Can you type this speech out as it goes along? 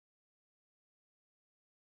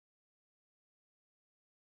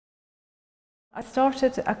I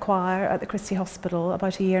started a choir at the Christie Hospital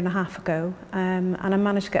about a year and a half ago, and I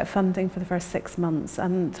managed to get funding for the first 6 months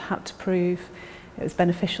and had to prove it was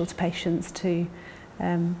beneficial to patients to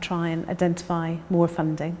try and identify more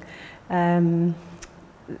funding.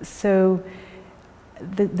 So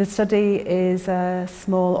the study is a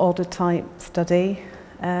small audit type study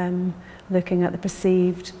looking at the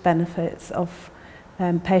perceived benefits of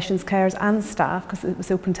patients, carers and staff, because it was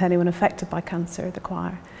open to anyone affected by cancer, the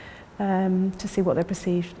choir, to see what their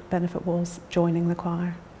perceived benefit was joining the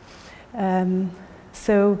choir.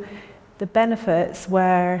 So the benefits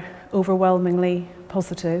were overwhelmingly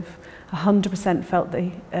positive. 100% felt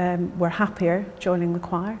they were happier joining the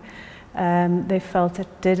choir. They felt it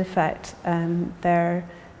did affect their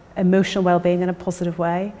emotional well-being in a positive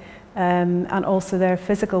way, and also their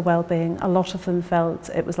physical well-being. A lot of them felt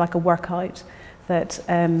it was like a workout, that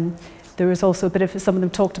there was also a bit of, some of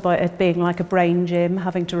them talked about it being like a brain gym,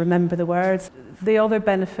 having to remember the words. The other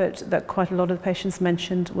benefit that quite a lot of the patients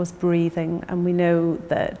mentioned was breathing, and we know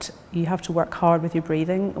that you have to work hard with your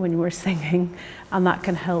breathing when you were singing, and that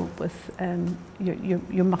can help with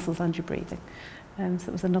your muscles and your breathing. So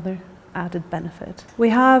it was another added benefit. We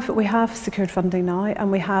have secured funding now,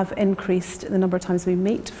 and we have increased the number of times we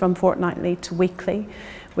meet from fortnightly to weekly.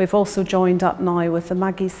 We've also joined up now with the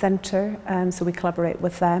Maggie Centre, so we collaborate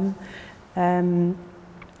with them.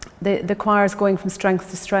 The choir is going from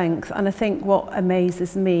strength to strength, and I think what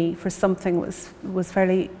amazes me, for something that was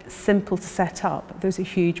fairly simple to set up, there's a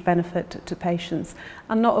huge benefit to patients,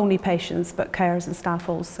 and not only patients but carers and staff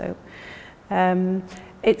also.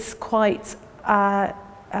 It's quite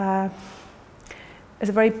it's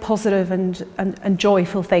a very positive and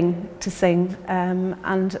joyful thing to sing,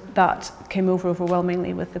 and that came over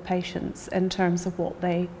overwhelmingly with the patients in terms of what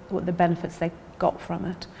the benefits they got from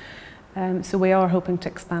it. So we are hoping to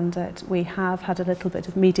expand it. We have had a little bit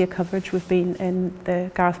of media coverage. We've been in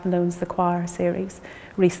the Gareth Malone's The Choir series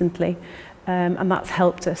recently, and that's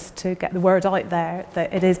helped us to get the word out there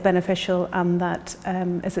that it is beneficial, and that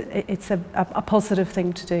it's a positive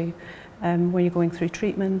thing to do when you're going through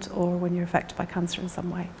treatment or when you're affected by cancer in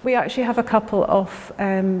some way. We actually have a couple of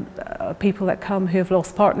people that come who have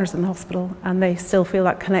lost partners in the hospital, and they still feel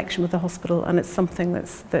that connection with the hospital, and it's something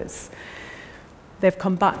that's they've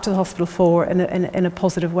come back to the hospital for in a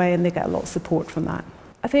positive way, and they get a lot of support from that.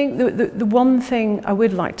 I think the one thing I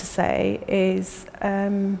would like to say is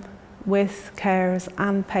with carers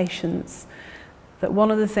and patients, that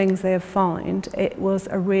one of the things they have found, it was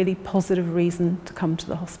a really positive reason to come to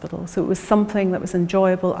the hospital. So it was something that was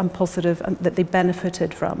enjoyable and positive and that they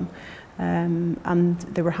benefited from, and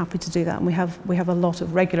they were happy to do that. And we have a lot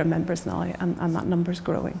of regular members now, and that number's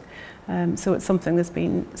growing. So it's something that's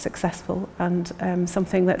been successful, and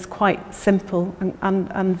something that's quite simple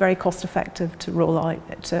and very cost effective to roll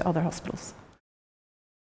out to other hospitals.